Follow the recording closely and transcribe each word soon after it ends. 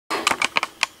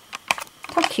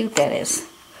How cute that is.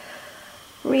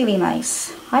 Really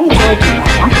nice. I enjoyed doing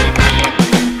that one.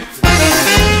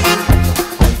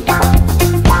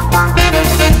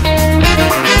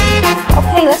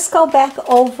 Okay, let's go back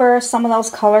over some of those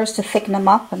colors to thicken them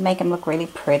up and make them look really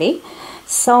pretty.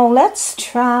 So let's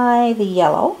try the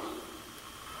yellow.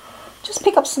 Just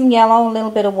pick up some yellow, a little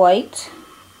bit of white.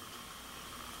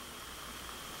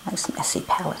 Nice messy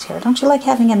palette here. Don't you like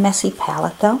having a messy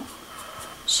palette though?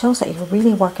 Shows that you're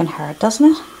really working hard, doesn't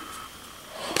it?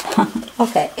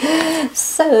 Okay,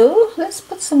 so let's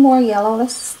put some more yellow.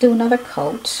 Let's do another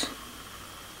coat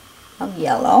of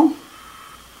yellow.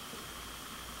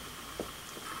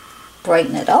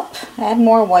 Brighten it up. Add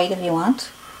more white if you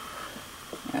want.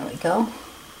 There we go.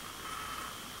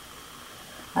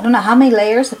 I don't know how many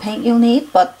layers of paint you'll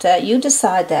need, but you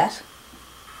decide that.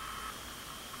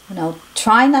 You know,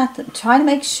 try to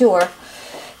make sure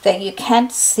that you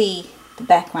can't see the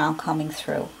background coming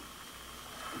through.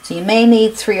 So you may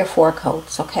need 3 or 4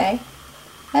 coats, okay?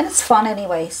 And it's fun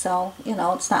anyway, so, you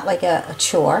know, it's not like a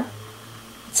chore.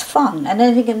 It's fun, and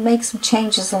then you can make some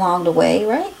changes along the way,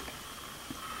 right?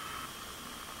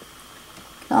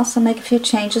 You can also make a few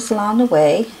changes along the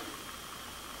way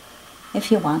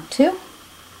if you want to.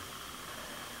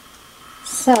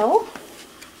 So,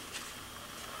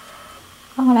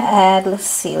 I'm going to add, let's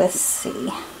see.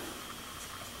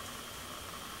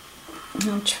 I'm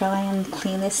going to try and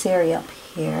clean this area up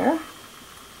here.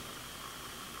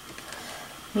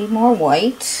 Need more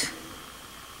white.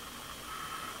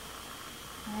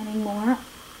 Adding more.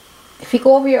 If you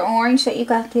go over your orange that you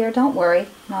got there, don't worry. You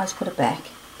can always put it back.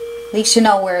 At least you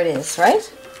know where it is,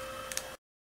 right?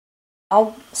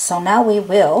 Oh, so now we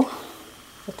will,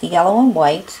 with the yellow and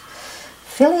white,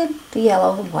 fill in the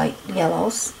yellow and white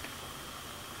yellows.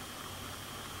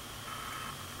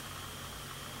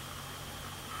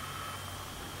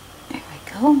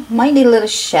 Might need a little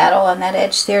shadow on that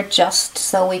edge there, just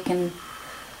so we can,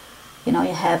 you know,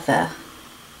 you have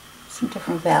some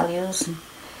different values and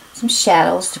some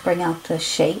shadows to bring out the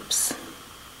shapes.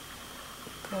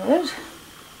 Good.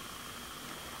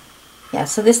 Yeah,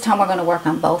 so this time we're going to work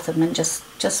on both of them and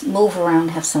just move around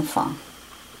and have some fun.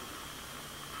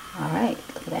 Alright,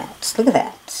 look at that. Look at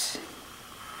that.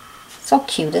 So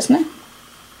cute, isn't it?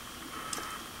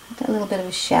 A little bit of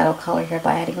a shadow color here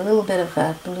by adding a little bit of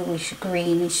a bluish,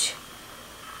 greenish,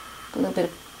 a little bit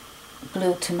of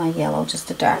blue to my yellow just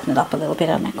to darken it up a little bit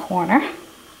on that corner.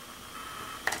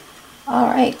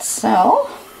 Alright, so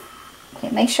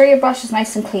okay, make sure your brush is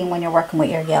nice and clean when you're working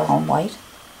with your yellow and white.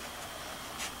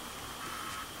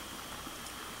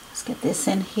 Let's get this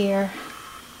in here.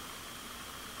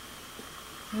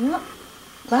 Yep,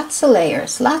 lots of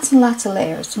layers, lots and lots of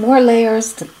layers. The more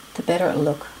layers, the better it'll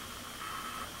look.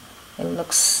 It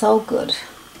looks so good.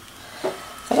 So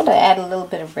I'm going to add a little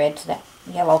bit of red to that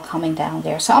yellow coming down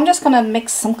there. So I'm just going to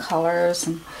mix some colors,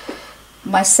 and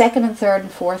my second and third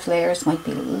and fourth layers might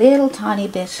be a little tiny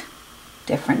bit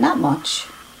different, not much.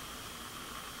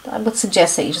 I would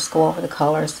suggest that you just go over the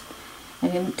colors,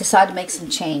 and if you decide to make some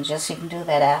changes, you can do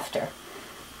that after.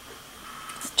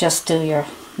 Just do your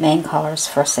main colors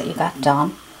first that you got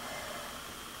done.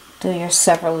 Do your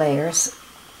several layers.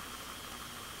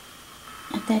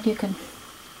 And then you can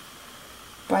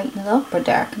brighten it up or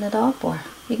darken it up, or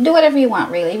you can do whatever you want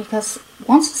really, because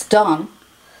once it's done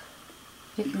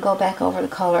you can go back over the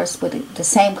colors with the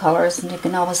same colors, and you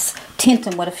can always tint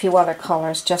them with a few other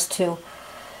colors just to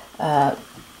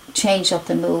change up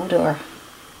the mood, but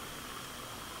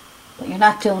you're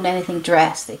not doing anything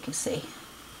drastic, you see.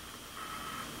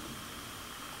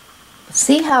 But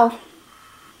see how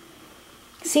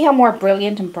more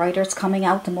brilliant and brighter it's coming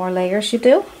out the more layers you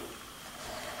do?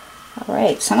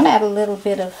 Alright, so I'm going to add a little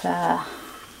bit of,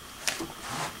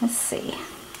 let's see.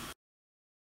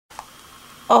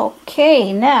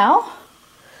 Okay, now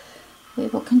we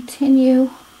will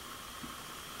continue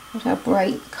with our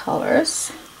bright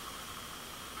colors.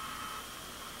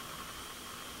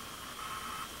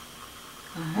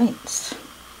 Alright.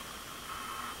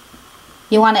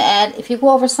 You want to add, if you go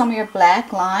over some of your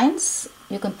black lines,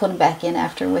 you can put them back in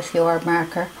after with your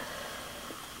marker.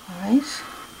 Alright.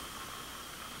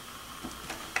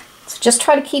 Just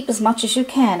try to keep as much as you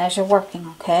can as you're working,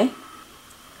 okay?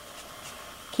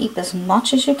 Keep as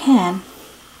much as you can.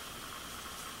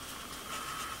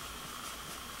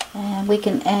 And we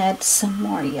can add some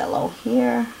more yellow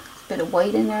here. A bit of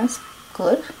white in there is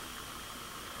good.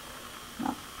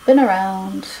 Up and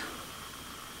around.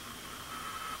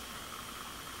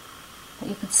 But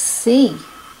you can see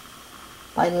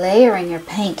by layering your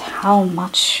paint how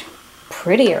much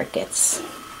prettier it gets.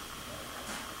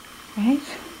 Right?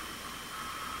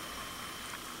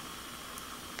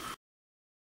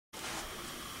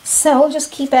 So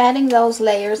just keep adding those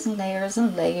layers and layers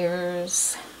and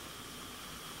layers.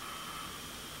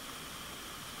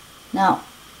 Now,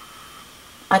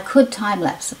 I could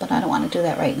time-lapse it, but I don't want to do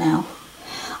that right now.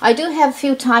 I do have a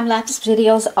few time-lapse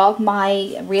videos of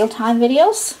my real-time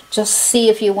videos. Just see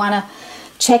if you want to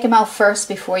check them out first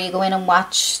before you go in and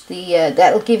watch the,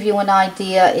 that'll give you an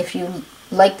idea if you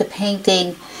like the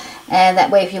painting, and that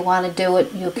way if you want to do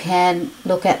it, you can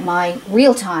look at my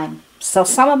real-time. So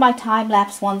some of my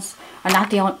time-lapse ones are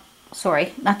not the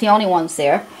only ones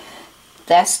there.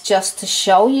 That's just to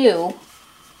show you,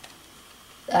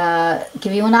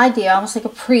 give you an idea, almost like a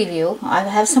preview. I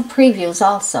have some previews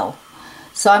also.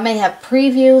 So I may have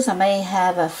previews, I may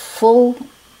have a full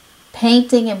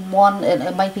painting in one,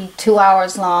 it might be 2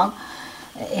 hours long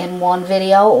in one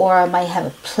video, or I might have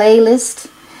a playlist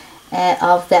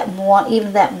of that one,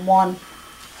 even that one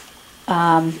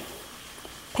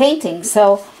painting.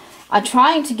 So I'm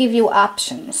trying to give you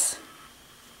options.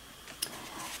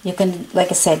 You can,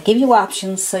 like I said, give you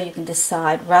options so you can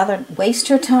decide, rather waste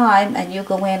your time and you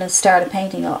go in and start a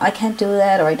painting. Oh, I can't do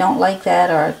that, or I don't like that,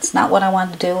 or it's not what I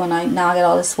want to do, and now I get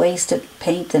all this wasted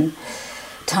paint and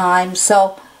time.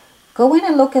 So go in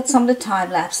and look at some of the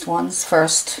time-lapsed ones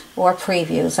first, or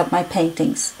previews of my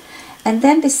paintings, and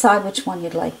then decide which one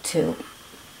you'd like to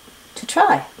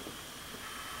try.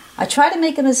 I try to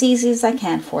make them as easy as I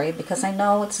can for you, because I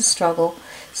know it's a struggle,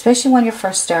 especially when you're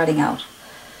first starting out.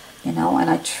 You know, and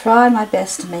I try my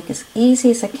best to make it as easy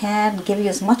as I can, and give you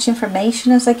as much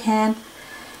information as I can.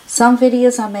 Some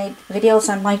videos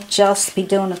I might just be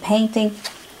doing a painting,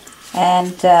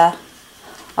 and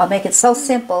I'll make it so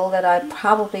simple that I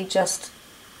probably just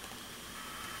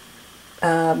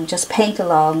paint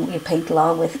along. You paint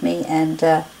along with me, and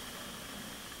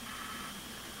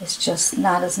it's just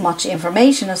not as much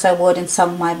information as I would in some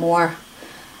of my more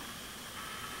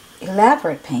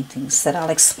elaborate paintings, that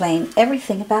I'll explain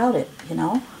everything about it, you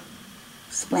know,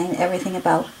 explain everything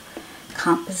about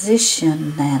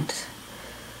composition, and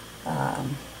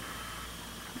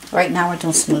right now we're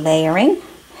doing some layering.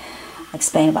 I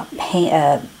explain about paint,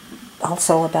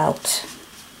 also about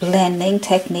blending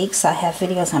techniques. I have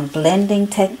videos on blending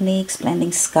techniques,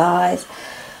 blending skies.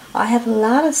 I have a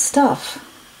lot of stuff.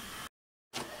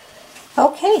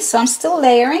 Okay, so I'm still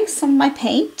layering some of my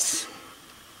paint.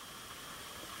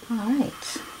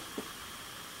 Alright,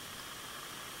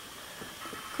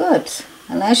 good.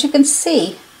 And as you can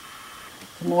see,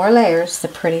 the more layers, the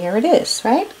prettier it is,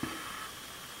 right?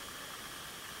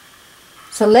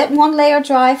 So let one layer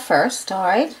dry first,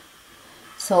 alright?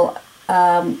 So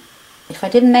if I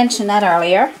didn't mention that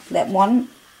earlier, let one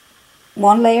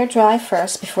layer dry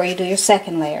first before you do your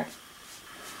second layer.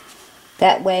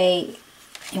 That way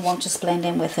it won't just blend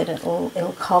in with it,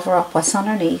 it'll cover up what's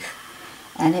underneath.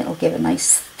 And it'll give a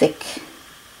nice thick,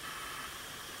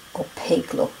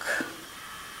 opaque look.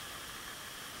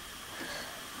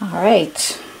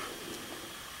 Alright.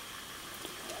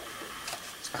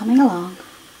 It's coming along.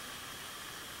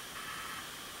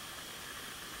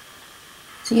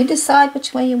 So you decide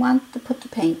which way you want to put the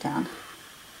paint on.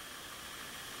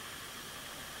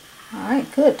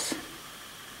 Alright, good.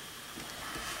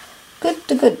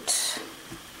 Good.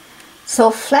 So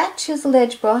flat chiseled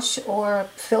edge brush or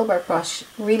Filbert brush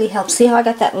really helps. See how I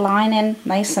got that line in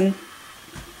nice and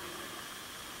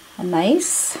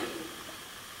nice?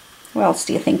 Where else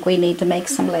do you think we need to make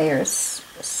some layers?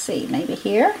 Let's see, maybe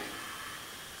here.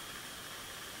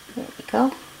 There we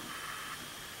go.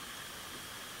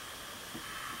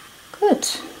 Good.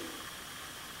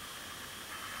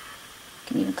 You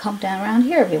can even come down around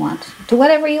here if you want. Do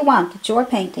whatever you want. It's your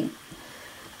painting.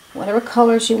 Whatever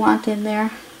colors you want in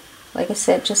there. Like I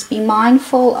said, just be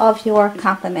mindful of your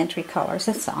complementary colors,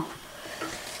 that's all.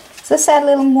 So let's add a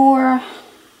little more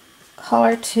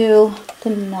color to the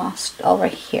nose over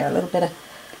here. A little bit of,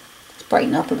 let's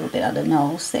brighten up a little bit of the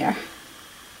nose there.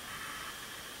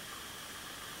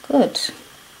 Good.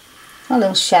 A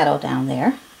little shadow down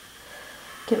there.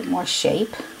 Give it more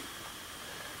shape.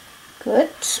 Good.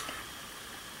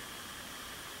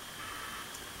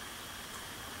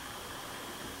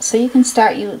 So you can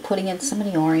start putting in some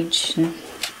of the orange and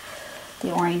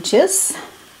the oranges.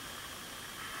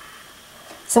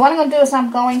 So what I'm going to do is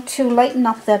I'm going to lighten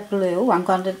up that blue. I'm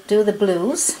going to do the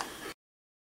blues.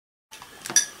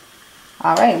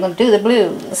 Alright, I'm going to do the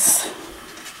blues.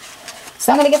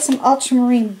 So I'm going to get some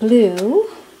ultramarine blue.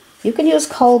 You can use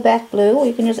cobalt blue, or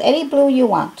you can use any blue you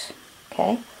want.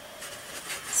 Okay.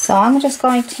 So I'm just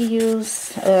going to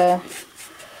use a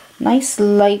nice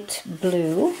light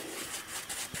blue.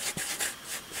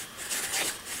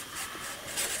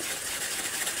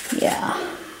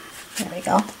 Yeah, there we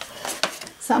go.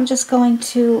 So I'm just going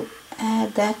to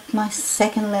add that, my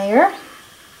second layer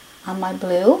on my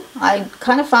blue. I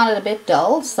kind of found it a bit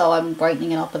dull, so I'm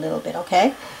brightening it up a little bit,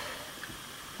 okay?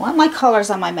 I want my colors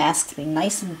on my mask to be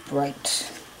nice and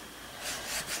bright.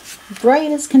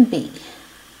 Bright as can be.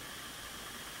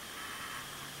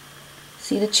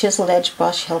 See, the chiseled edge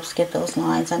brush helps get those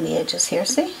lines on the edges here,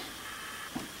 see?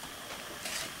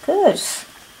 Good.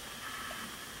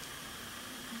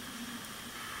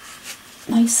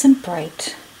 Nice and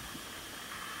bright.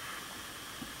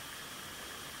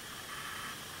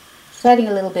 Just adding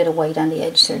a little bit of white on the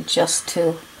edge there just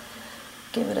to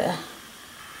give it a...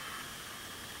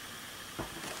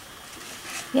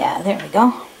 Yeah, there we go.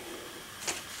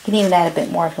 You can even add a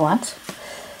bit more if you want.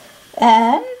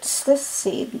 And let's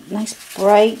see, nice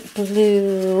bright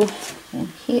blue in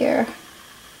here.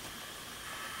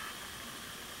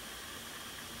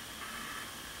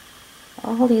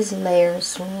 All these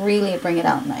layers really bring it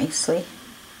out nicely.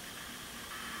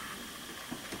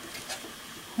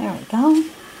 There we go.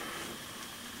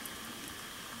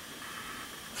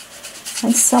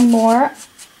 And some more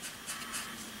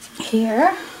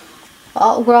here,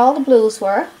 where all the blues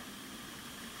were.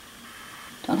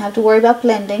 Don't have to worry about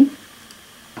blending,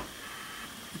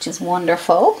 which is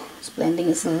wonderful. This blending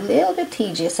is a little bit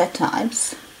tedious at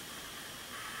times,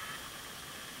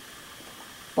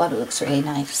 but it looks really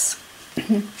nice.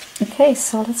 Okay,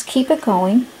 so let's keep it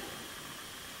going.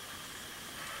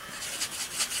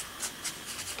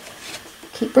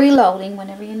 Keep reloading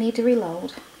whenever you need to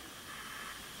reload.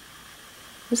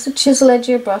 Just a chisel edge of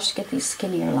your brush to get these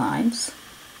skinnier lines.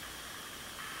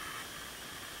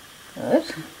 Good.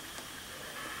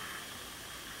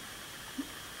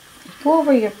 Go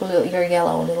over your blue, your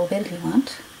yellow a little bit if you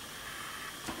want.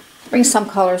 Bring some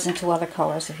colors into other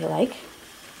colors if you like.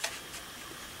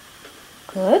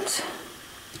 Good.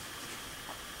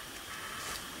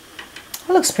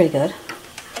 That looks pretty good.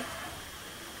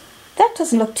 That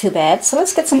doesn't look too bad. So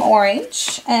let's get some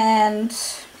orange and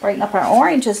brighten up our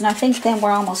oranges, and I think then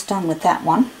we're almost done with that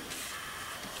one.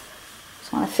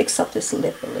 Just want to fix up this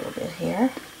lip a little bit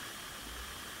here.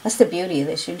 That's the beauty of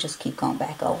this. You can just keep going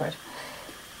back over it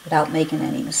without making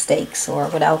any mistakes or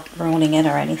without ruining it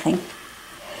or anything.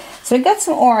 So we got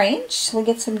some orange, so we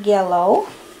get some yellow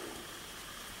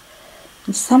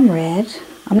and some red.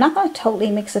 I'm not going to totally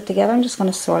mix it together. I'm just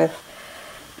going to sort of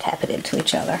tap it into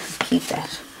each other. Keep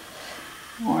that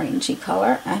orangey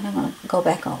color, and I'm going to go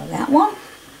back over that one.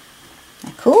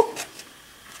 That cool?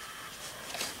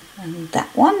 And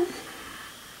that one.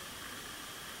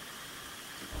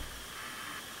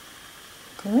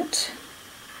 Good.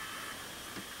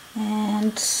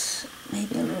 And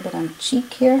maybe a little bit on the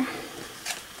cheek here.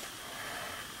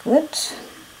 Good.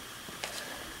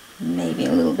 Maybe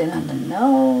a little bit on the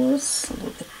nose, a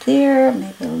little bit there,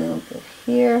 maybe a little bit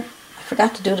here. I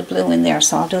forgot to do the blue in there,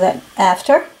 so I'll do that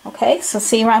after. Okay, so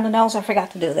see around the nose, I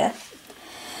forgot to do that.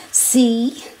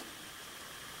 See.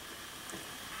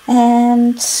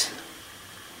 And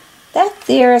that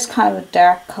there is kind of a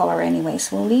dark color anyway,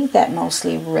 so we'll leave that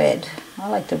mostly red. I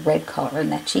like the red color in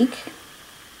that cheek.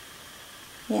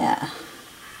 Yeah.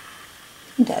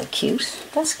 Isn't that cute?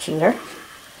 That's cuter.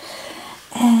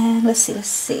 And let's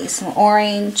see, some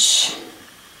orange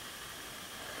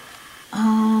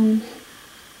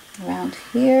around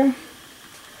here,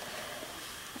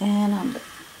 and on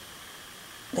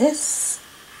this.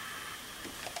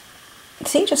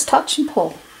 See, just touch and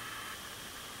pull.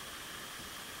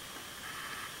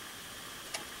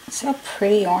 See how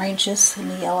pretty oranges and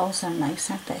the yellows are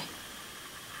nice, aren't they?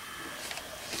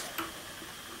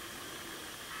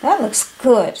 That looks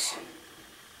good.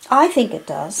 I think it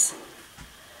does.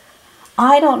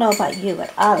 I don't know about you,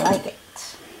 but I like it.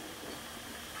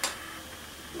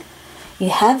 You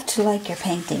have to like your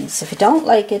paintings. If you don't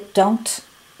like it, don't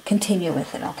continue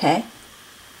with it, okay?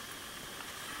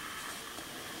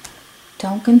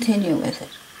 Don't continue with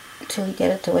it until you get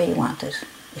it the way you want it.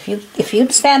 If you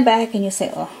stand back and you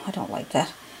say, oh, I don't like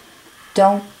that,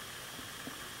 don't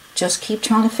just keep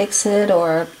trying to fix it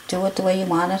or do it the way you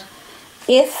want it.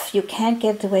 If you can't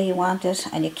get it the way you want it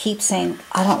and you keep saying,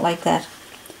 I don't like that,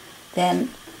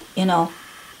 then, you know,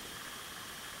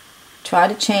 try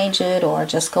to change it or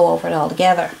just go over it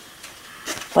altogether.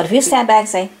 But if you stand back and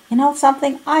say, you know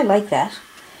something, I like that,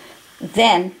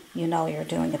 then you know you're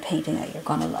doing a painting that you're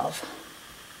going to love.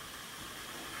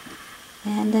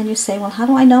 And then you say, well, how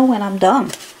do I know when I'm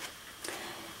done?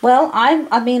 Well,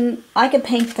 I mean, I could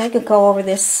paint, I could go over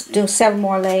this, do 7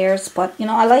 more layers, but, you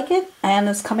know, I like it, and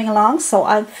it's coming along, so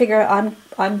I figure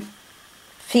I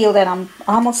feel that I'm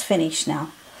almost finished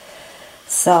now.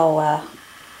 So,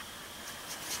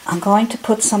 I'm going to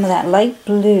put some of that light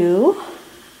blue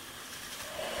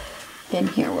bin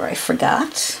here where I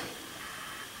forgot.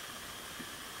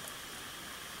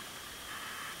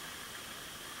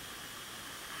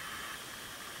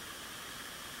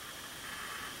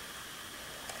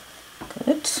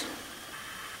 Good.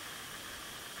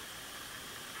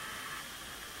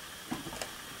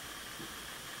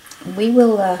 We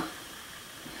will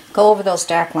go over those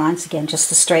dark lines again just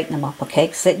to straighten them up,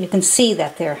 okay? So that you can see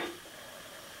that they're,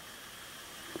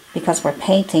 because we're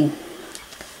painting,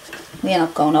 we end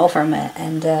up going over them,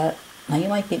 and now you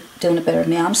might be doing it better than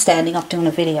me. I'm standing up doing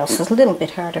a video, so it's a little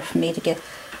bit harder for me to get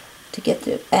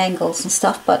the angles and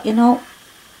stuff, but you know,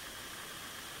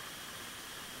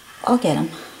 I'll get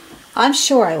them. I'm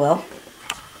sure I will.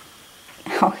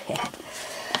 Okay.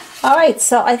 Alright,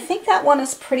 so I think that one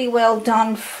is pretty well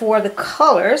done for the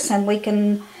colors, and we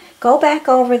can go back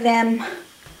over them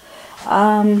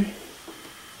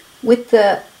with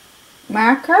the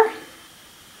marker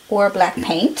or black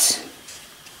paint.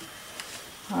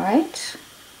 Alright.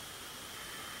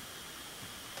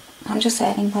 I'm just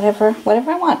adding whatever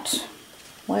I want.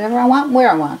 Whatever I want,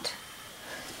 where I want.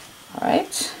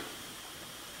 Alright.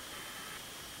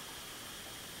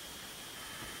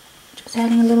 Just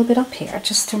adding a little bit up here,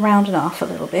 just to round it off a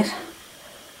little bit.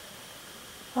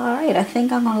 Alright, I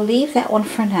think I'm going to leave that one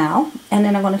for now, and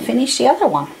then I'm going to finish the other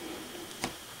one.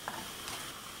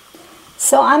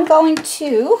 So I'm going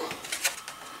to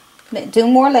do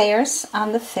more layers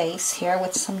on the face here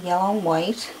with some yellow and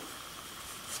white.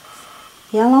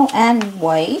 Yellow and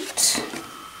white.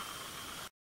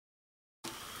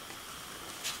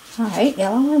 Alright,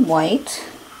 yellow and white.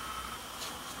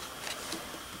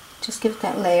 Just give it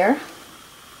that layer.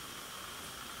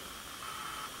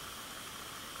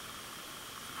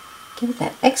 Give it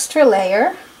that extra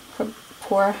layer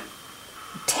for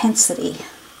intensity.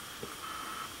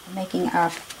 We're making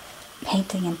our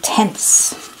painting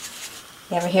intense.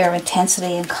 You ever hear of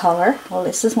intensity in color? Well,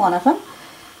 this is one of them.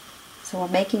 So we're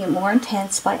making it more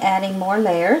intense by adding more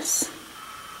layers.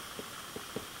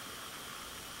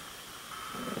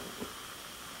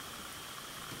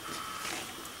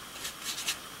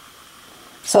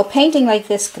 So painting like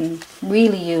this can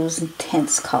really use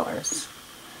intense colors.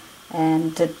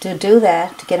 And to do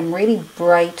that, to get them really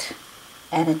bright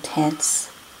and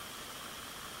intense,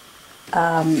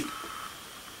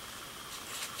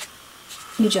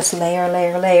 you just layer,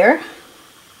 layer, layer.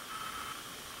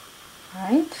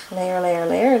 Alright, layer, layer,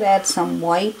 layer. Add some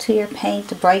white to your paint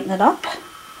to brighten it up.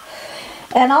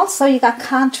 And also you got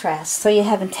contrast. So you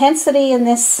have intensity in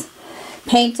this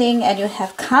painting, and you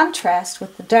have contrast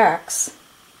with the darks.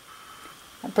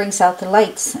 It brings out the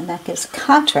lights, and that gives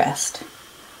contrast.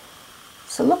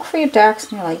 So look for your darks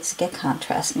and your lights to get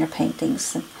contrast in your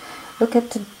paintings, and look at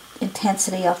the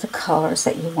intensity of the colors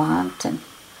that you want. And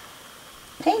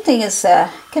painting is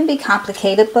can be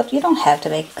complicated, but you don't have to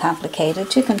make it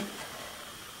complicated. You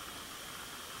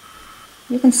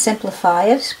can simplify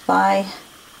it by,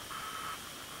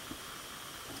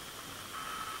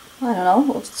 I don't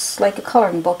know, it's like a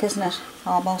coloring book, isn't it?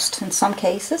 Almost in some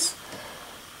cases.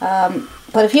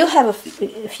 But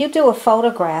if you do a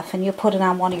photograph and you put it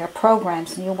on one of your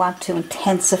programs and you want to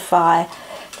intensify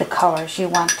the colors, you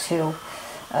want to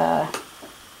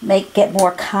get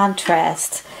more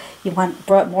contrast, you want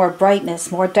more brightness,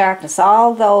 more darkness,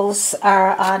 all those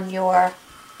are on your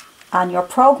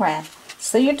program.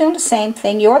 So you're doing the same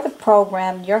thing. You're the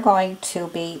program. You're going to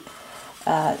be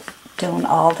doing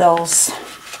all those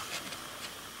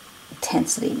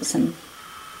intensities and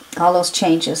all those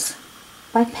changes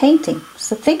by painting.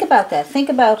 So think about that. Think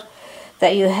about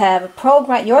that you have a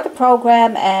program, you're the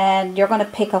program, and you're going to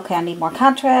pick, okay, I need more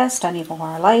contrast, I need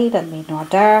more light, I need more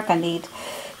dark, I need,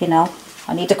 you know,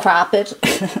 I need to crop it.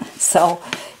 So,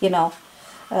 you know,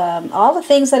 all the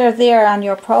things that are there on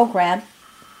your program,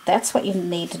 that's what you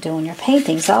need to do in your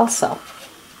paintings also.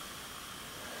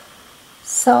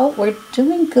 So we're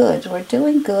doing good. We're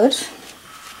doing good.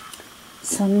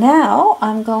 So now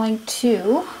I'm going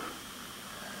to,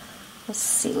 let's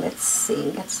see,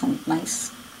 get some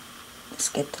nice, let's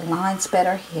get the lines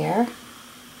better here.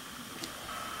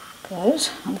 Good.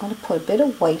 I'm going to put a bit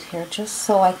of white here just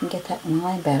so I can get that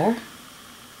line better.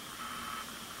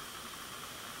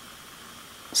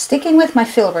 Sticking with my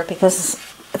Filbert because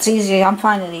it's easy, I'm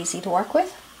finding it easy to work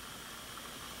with.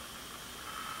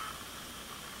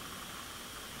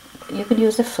 You can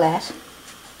use a flat.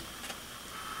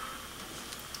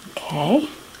 Okay.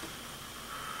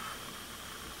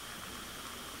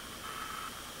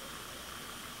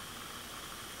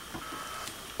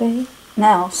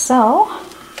 Now, so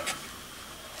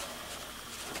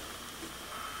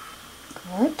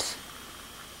good.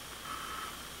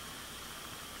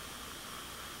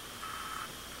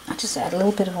 just add a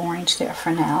little bit of orange there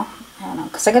for now.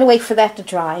 Because I gotta wait for that to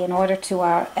dry in order to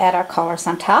add our colors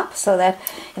on top, so that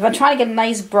if I'm trying to get a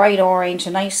nice bright orange,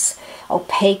 a nice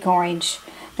opaque orange,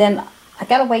 then I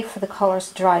gotta wait for the colors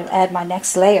to dry and add my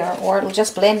next layer, or it'll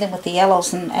just blend in with the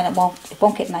yellows and it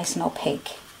won't get nice and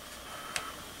opaque.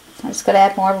 So I'm just gonna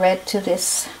add more red to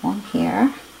this one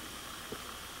here.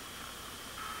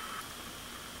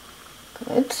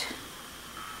 Good.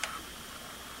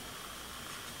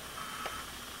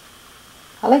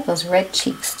 I like those red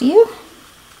cheeks, do you?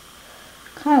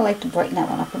 Kind of like to brighten that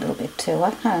one up a little bit too. I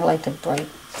kind of like the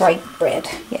bright red.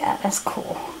 Yeah, that's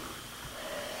cool.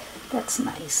 That's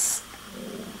nice.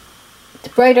 The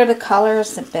brighter the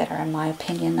colors, the better in my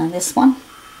opinion on this one.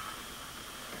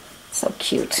 So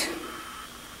cute.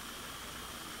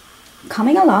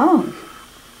 Coming along.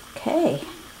 Okay.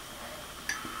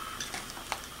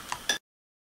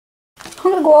 I'm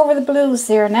going to go over the blues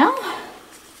there now.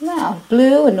 Now,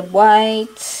 blue and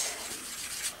white.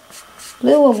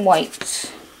 Blue and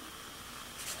white.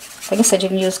 Like I said, you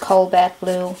can use cobalt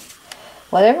blue.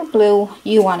 Whatever blue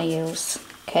you want to use.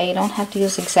 Okay, you don't have to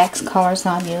use the exact colors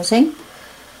I'm using.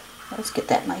 Let's get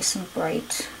that nice and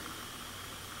bright.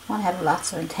 I want to have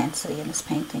lots of intensity in this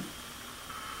painting.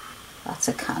 Lots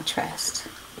of contrast.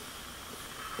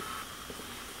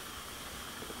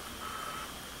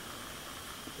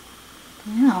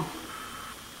 Now,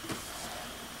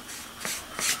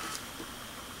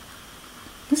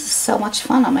 this is so much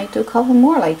fun. I might do a couple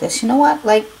more like this. You know what?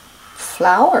 Like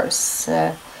flowers,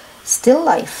 still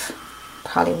life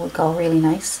probably would go really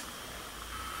nice.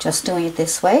 Just doing it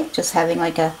this way, just having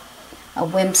like a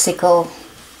whimsical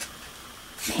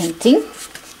painting.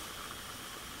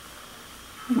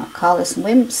 I'm gonna call this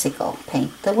whimsical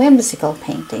paint. The whimsical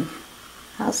painting.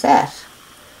 How's that?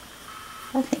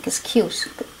 I think it's cute.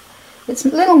 It's a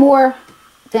little more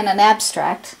than an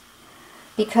abstract,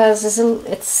 because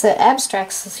it's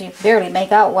abstract, so you barely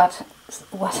make out what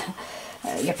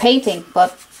you're painting.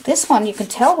 But this one you can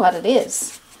tell what it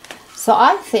is. So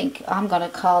I think I'm going to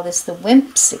call this the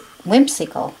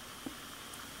whimsical.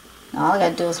 Now all I got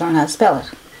to do is learn how to spell it.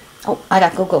 Oh, I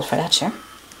got Google for that, sure.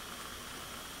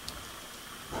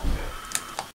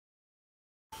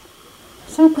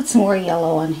 So I'll put some more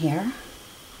yellow on here.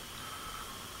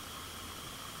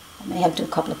 I may have to do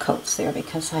a couple of coats there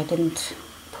because I didn't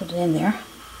put it in there.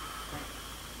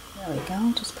 There we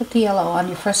go. Just put the yellow on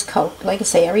your first coat. Like I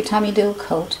say, every time you do a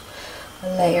coat, a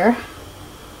layer,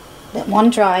 let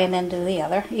one dry and then do the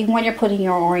other. Even when you're putting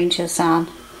your oranges on,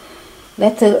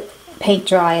 let the paint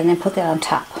dry and then put that on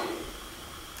top.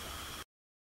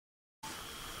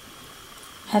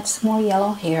 Add some more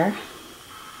yellow here.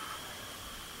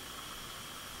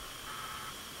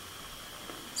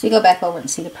 So you go back over and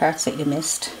see the parts that you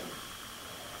missed.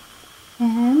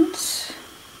 And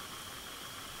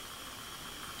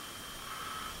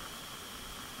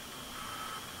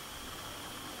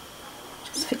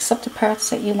just fix up the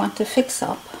parts that you want to fix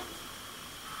up.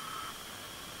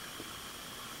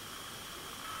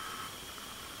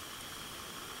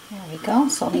 There we go.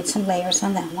 So I'll need some layers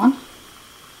on that one.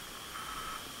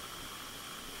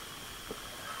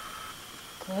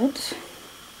 Good.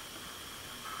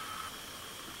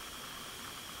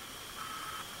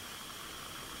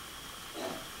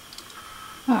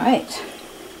 Alright,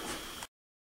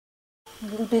 a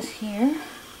little bit here.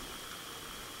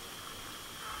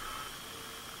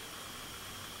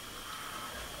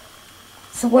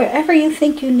 So wherever you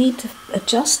think you need to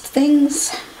adjust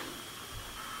things,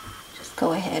 just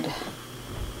go ahead.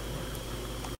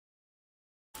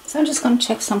 So I'm just going to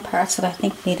check some parts that I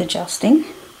think need adjusting.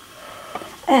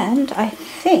 And I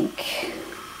think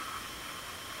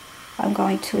I'm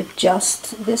going to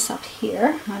adjust this up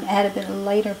here and add a bit of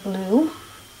lighter blue.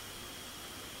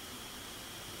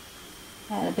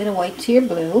 Add a bit of white to your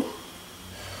blue.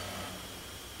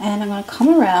 And I'm going to come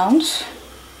around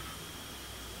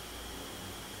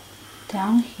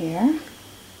down here. And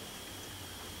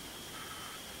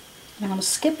I'm going to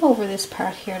skip over this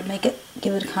part here to make it,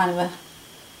 give it kind of a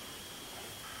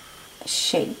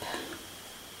shape.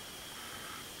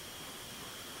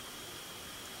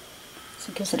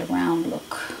 So it gives it a round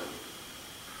look.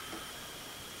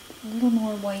 A little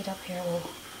more white up here will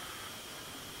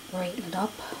brighten it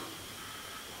up.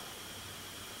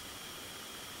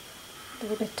 A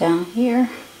little bit down here.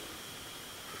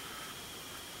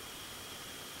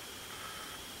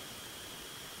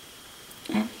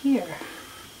 And here.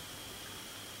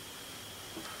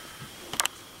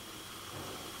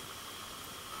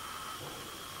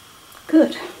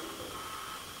 Good.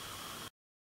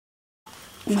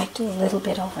 I might do a little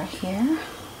bit over here.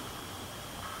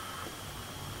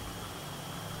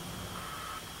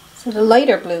 So the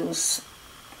lighter blues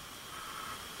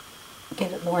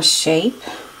give it more shape.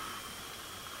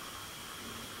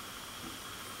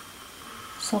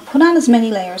 So put on as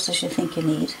many layers as you think you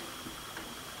need.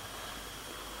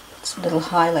 Put some little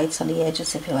highlights on the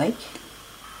edges if you like.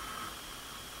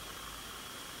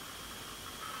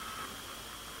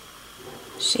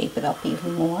 Shape it up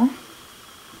even more.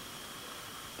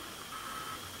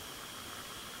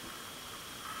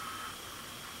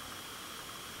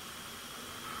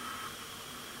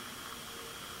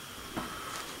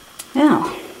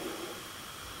 Now,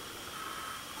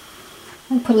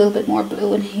 I'll put a little bit more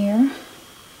blue in here.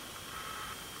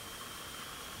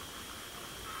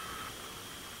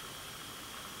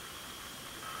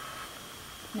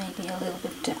 Maybe a little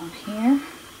bit down here.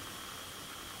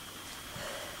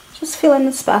 Just fill in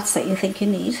the spots that you think you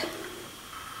need.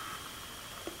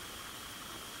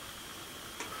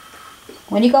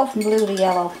 When you go from blue to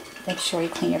yellow, make sure you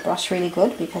clean your brush really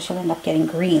good because you'll end up getting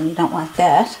green. You don't want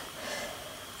that.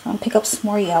 So I'm going to pick up some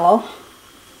more yellow.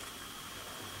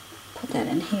 Put that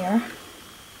in here.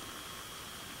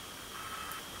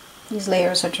 These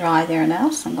layers are dry there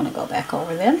now, so I'm going to go back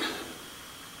over them.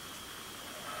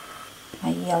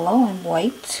 My yellow and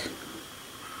white.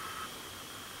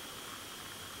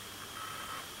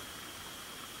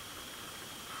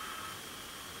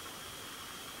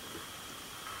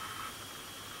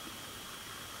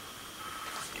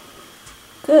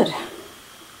 Good.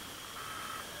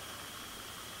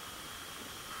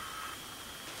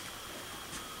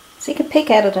 So you can pick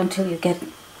at it until you get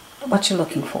what you're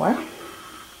looking for.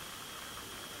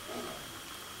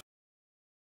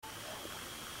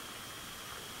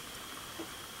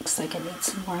 Looks like I need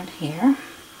some more in here.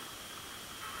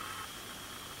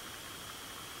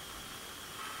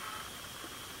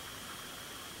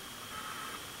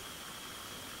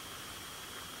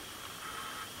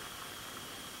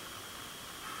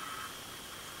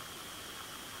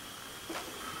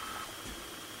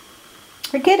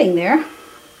 We're getting there.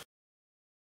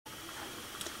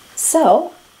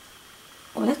 So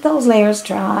we'll let those layers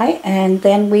dry and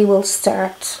then we will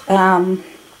start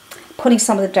putting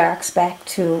some of the darks back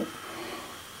to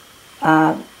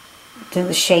do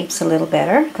the shapes a little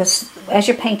better, because as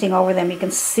you're painting over them you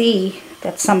can see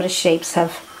that some of the shapes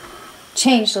have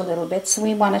changed a little bit, so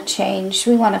we want to change,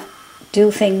 we want to do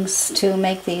things to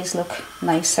make these look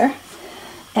nicer.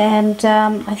 And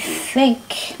I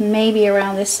think maybe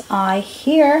around this eye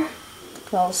here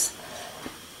goes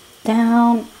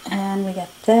down, and we got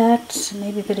that,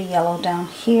 maybe a bit of yellow down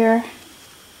here.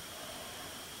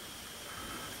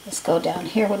 Let's go down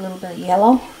here with a little bit of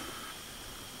yellow.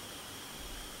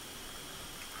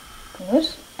 Good,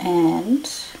 and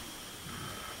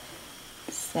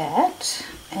that,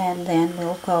 and then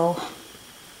we'll go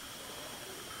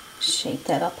shape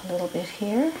that up a little bit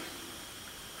here.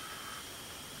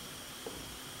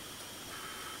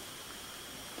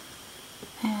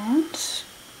 And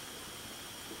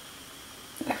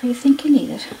wherever you think you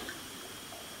need it.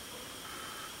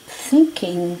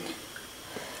 Thinking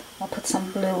I'll put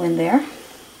some blue in there.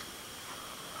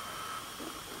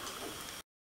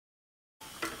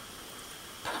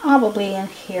 Probably in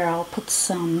here I'll put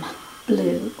some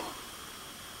blue.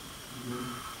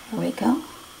 There we go.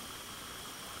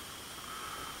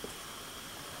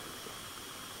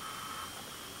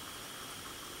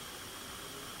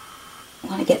 I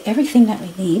want to get everything that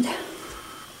we need.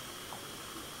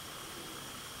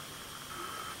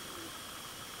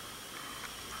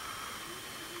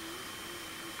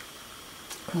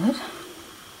 Good.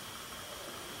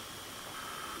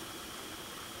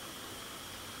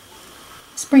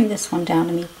 Let's bring this one down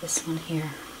to meet this one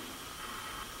here.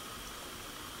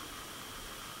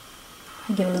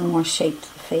 I give a little more shape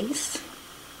to the face.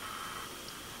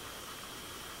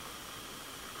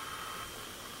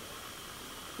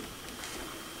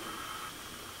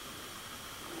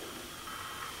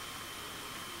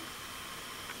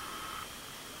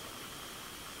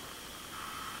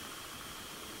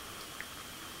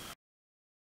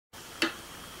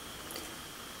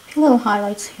 Little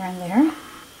highlights here and there.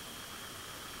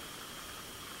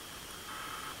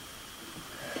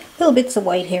 Little bits of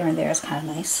white here and there is kind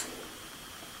of nice.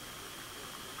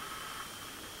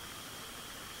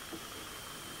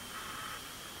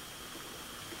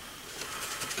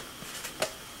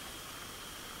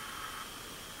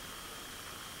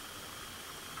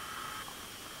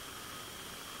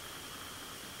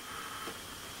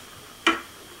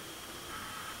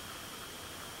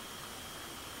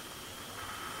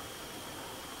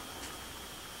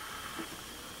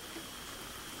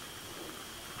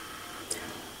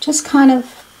 Just kind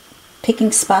of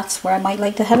picking spots where I might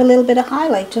like to have a little bit of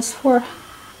highlight just for,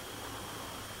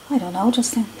 I don't know,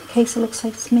 just in case it looks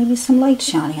like it's maybe some light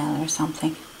shining on it or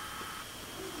something.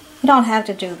 You don't have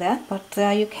to do that, but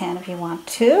you can if you want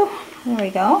to. There we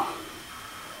go.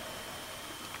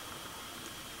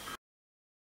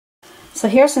 So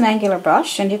here's an angular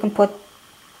brush, and you can put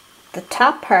the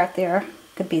top part there,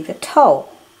 could be the toe.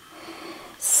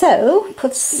 So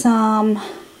put some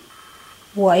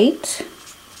white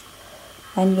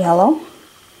and yellow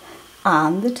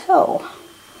on the toe.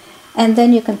 And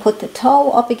then you can put the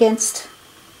toe up against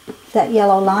that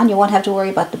yellow line. You won't have to worry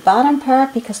about the bottom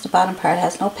part because the bottom part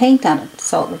has no paint on it.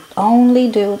 So it will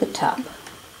only do the top.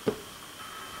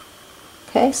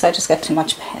 Okay, so I just got too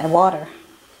much water.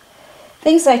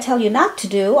 Things I tell you not to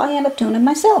do, I end up doing it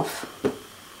myself.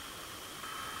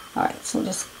 Alright, so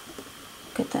just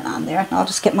get that on there. And I'll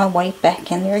just get my white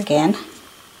back in there again.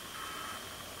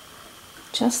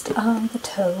 Just on the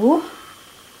toe.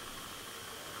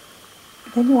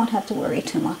 Then you won't have to worry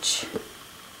too much.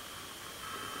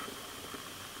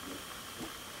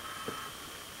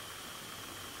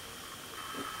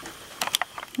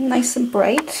 Nice and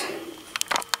bright.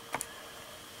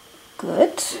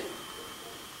 Good.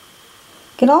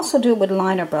 You can also do it with a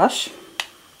liner brush.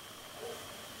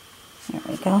 There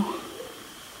we go.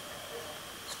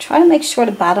 So try to make sure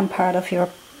the bottom part of your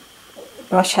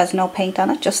brush has no paint on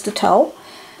it, just the toe.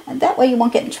 And that way you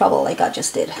won't get in trouble like I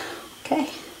just did. Okay.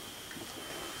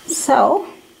 So,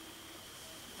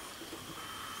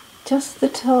 just the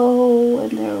toe,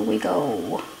 and there we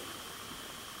go.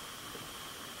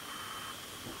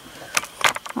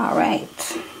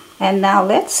 Alright, and now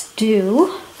let's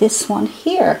do this one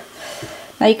here.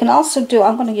 Now you can also do,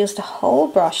 I'm going to use the whole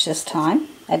brush this time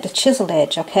at the chiseled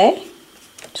edge, okay?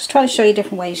 Just try to show you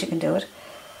different ways you can do it.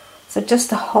 So just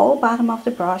the whole bottom of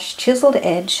the brush, chiseled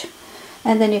edge,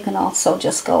 and then you can also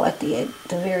just go at the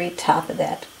very top of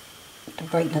that to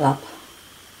brighten it up.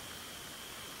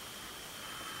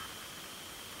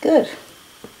 Good.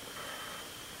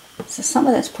 So some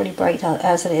of that's pretty bright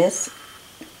as it is.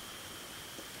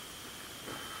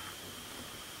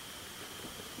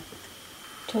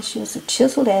 Just use a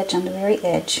chiseled edge on the very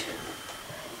edge.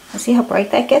 And see how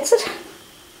bright that gets it?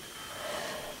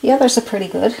 The others are pretty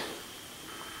good.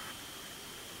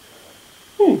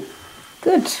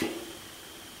 Good.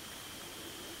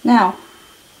 Now,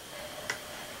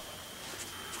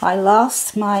 I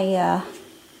lost my,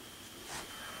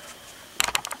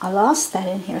 I lost that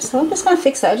in here, so I'm just going to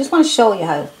fix that. I just want to show you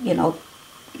how, you know,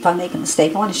 if I make a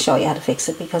mistake, I want to show you how to fix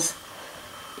it, because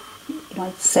you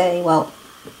might say, well,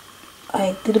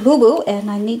 I did a boo-boo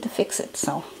and I need to fix it.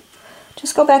 So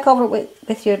just go back over with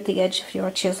the edge of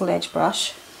your chisel edge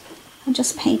brush and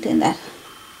just paint in that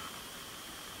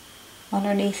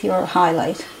underneath your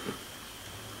highlight.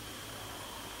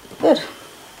 Good.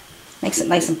 Makes it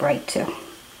nice and bright too.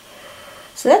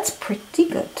 So that's pretty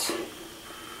good.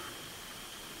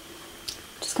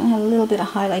 Just going to add a little bit of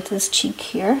highlight to this cheek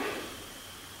here.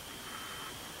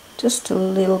 Just a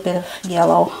little bit of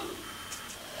yellow.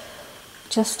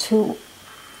 Just to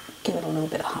give it a little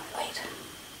bit of highlight.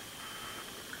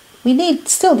 We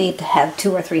still need to have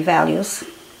 2 or 3 values.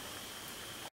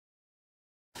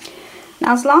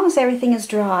 Now, as long as everything is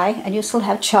dry and you still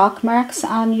have chalk marks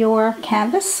on your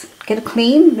canvas, get a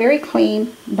clean, very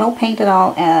clean, no paint at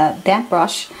all, damp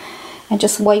brush, and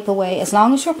just wipe away. As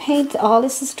long as your paint, all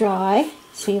this is dry,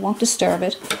 so you won't disturb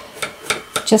it,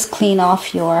 just clean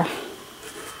off your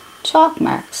chalk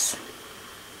marks.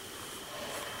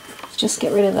 Just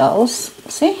get rid of those,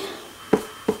 see?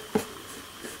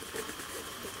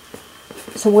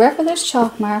 So wherever there's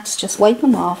chalk marks, just wipe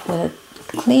them off with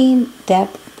a clean,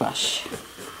 damp brush.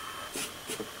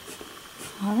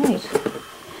 Alright,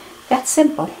 that's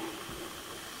simple.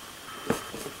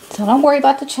 So don't worry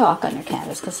about the chalk on your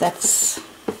canvas, because that's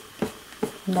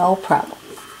no problem.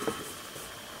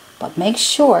 But make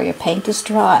sure your paint is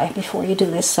dry before you do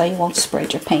this, so you won't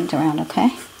spread your paint around,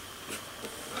 okay?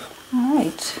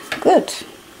 Alright, good.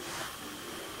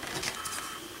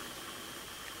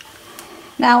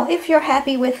 Now, if you're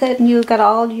happy with it and you've got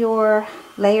all your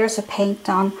layers of paint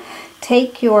on,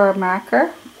 take your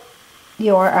marker,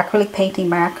 your acrylic painting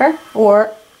marker,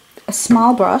 or a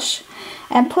small brush,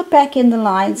 and put back in the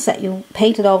lines that you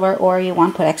painted over, or you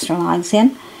want to put extra lines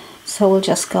in. So we'll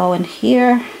just go in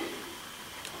here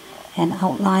and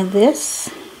outline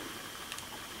this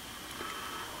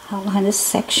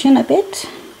section a bit.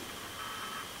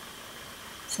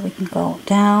 So we can go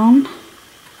down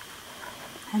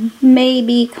and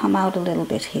maybe come out a little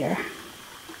bit here.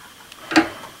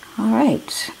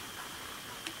 Alright.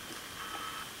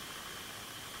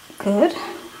 Good.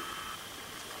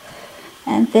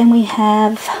 And then we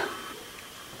have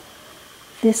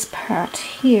this part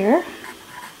here.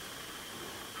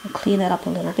 We'll clean it up a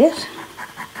little bit.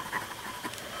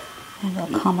 And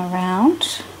we'll come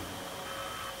around.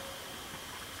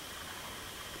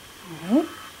 Alright,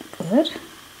 good.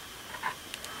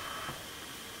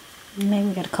 Maybe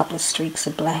we get a couple of streaks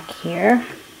of black here.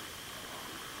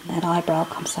 That eyebrow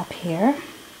comes up here.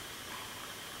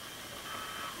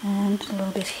 And a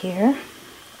little bit here.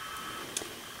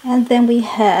 And then we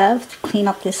have to clean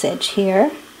up this edge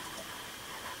here.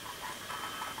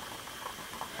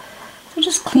 So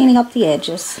just cleaning up the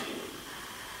edges.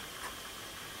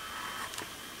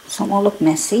 So it won't look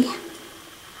messy.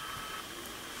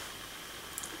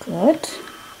 Good.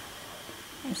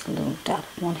 There's a little dot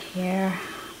one here.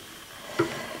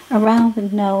 Around the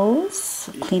nose,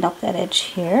 clean up that edge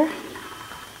here.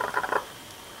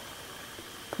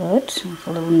 Good. There's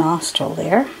a little nostril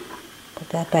there. Put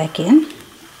that back in.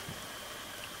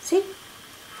 See?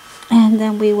 And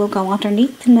then we will go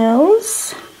underneath the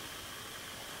nose.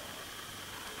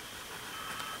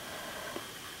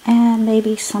 And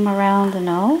maybe some around the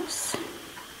nose.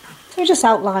 So we're just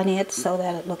outlining it so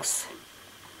that it looks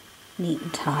neat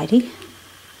and tidy.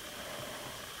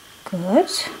 Good.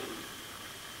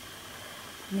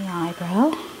 And the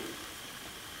eyebrow.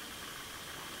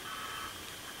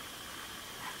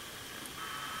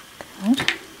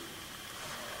 Good.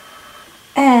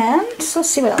 And so let's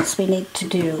see what else we need to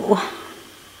do.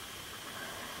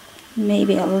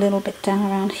 Maybe a little bit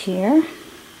down around here.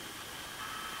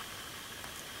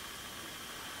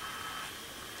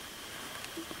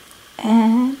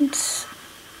 And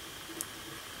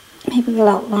maybe we'll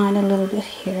outline a little bit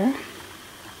here.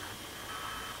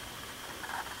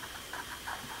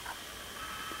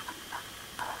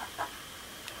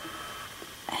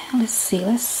 And let's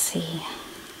see.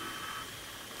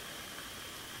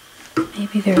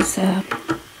 Maybe there's a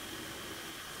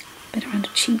bit around the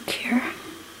cheek here.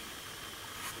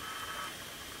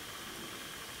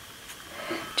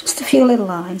 Just a few little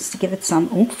lines to give it some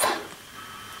oomph.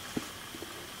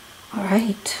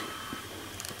 Alright.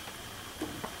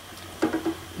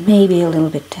 Maybe a little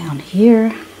bit down here.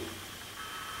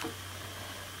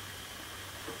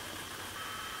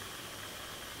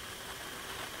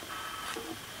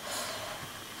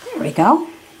 There we go.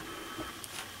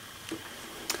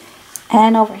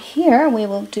 And over here we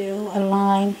will do a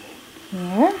line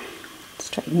here.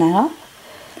 Straighten that up.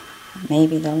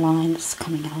 Maybe the line that's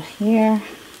coming out here.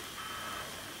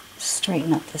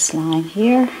 Straighten up this line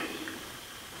here.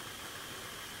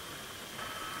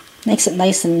 Makes it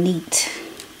nice and neat.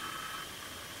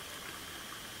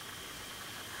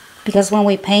 Because when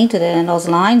we painted it and those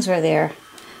lines were there,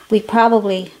 we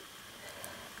probably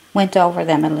went over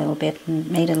them a little bit and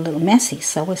made it a little messy.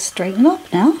 So we'll straighten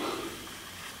up now.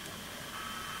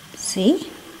 See?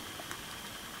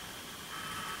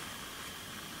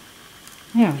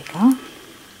 There we go.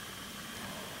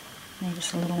 Maybe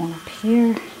just a little one up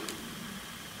here.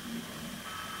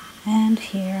 And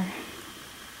here.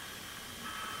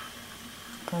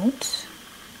 Good.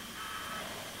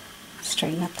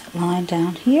 Straighten up that line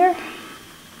down here.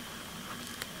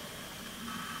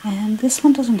 And this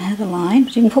one doesn't have a line,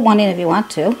 but you can put one in if you want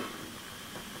to.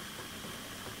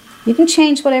 You can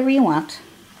change whatever you want.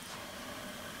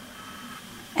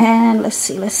 And let's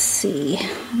see.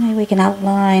 Maybe we can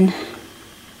outline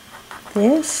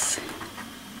this.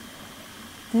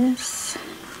 Nice.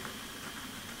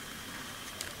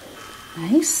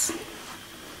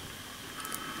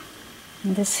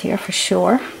 And this here for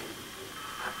sure.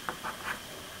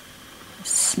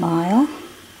 Smile.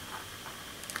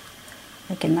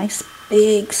 Make a nice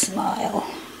big smile.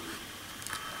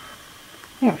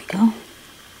 There we go.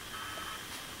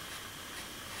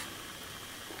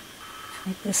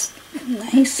 Make this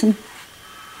nice and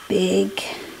big.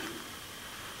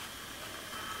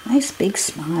 Nice big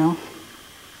smile.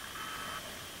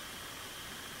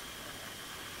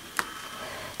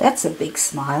 That's a big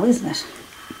smile, isn't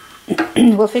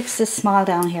it? We'll fix this smile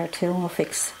down here too. We'll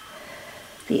fix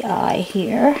the eye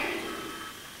here.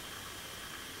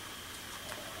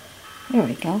 There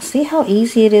we go. See how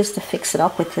easy it is to fix it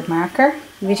up with the marker?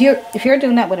 If you're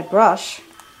doing that with a brush,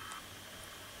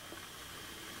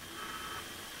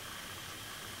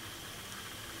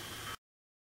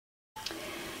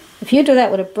 if you do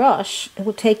that with a brush, it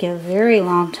will take you a very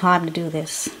long time to do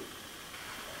this.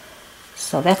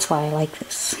 So that's why I like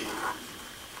this.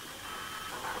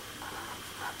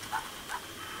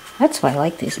 That's why I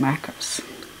like these markers.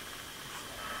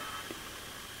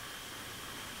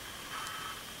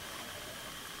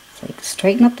 So you can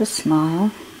straighten up the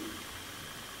smile.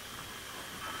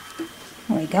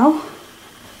 There we go.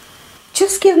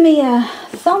 Just give me a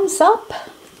thumbs up.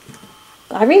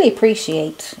 I really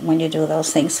appreciate when you do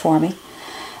those things for me.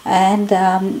 And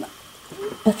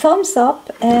a thumbs up,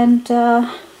 and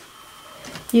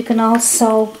you can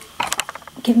also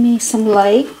give me some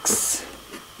likes.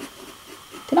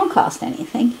 They don't cost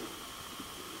anything.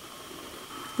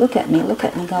 Look at me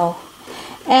go.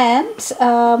 And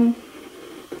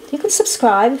you can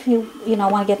subscribe if you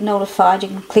want to get notified. You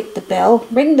can click the bell,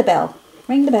 ring the bell,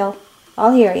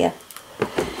 I'll hear you.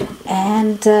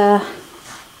 And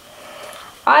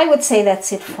I would say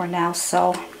that's it for now.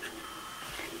 So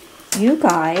you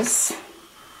guys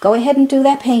go ahead and do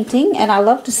that painting, and I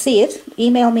love to see it.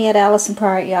 Email me at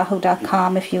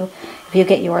allisonprior@yahoo.com if you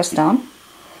get yours done.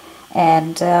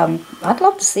 And I'd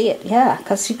love to see it, yeah,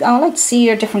 because I like to see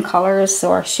your different colors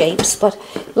or shapes. But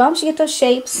as long as you get those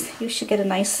shapes, you should get a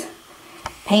nice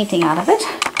painting out of it.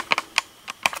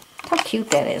 How cute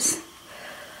that is.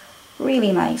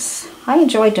 Really nice. I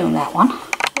enjoyed doing that one.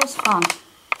 It was fun.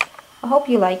 I hope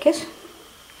you like it.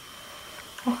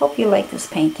 I hope you like this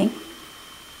painting.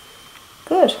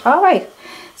 Good. All right.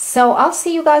 So I'll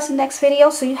see you guys in the next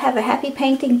video. So you have a happy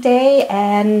painting day,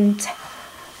 and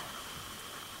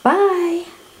bye.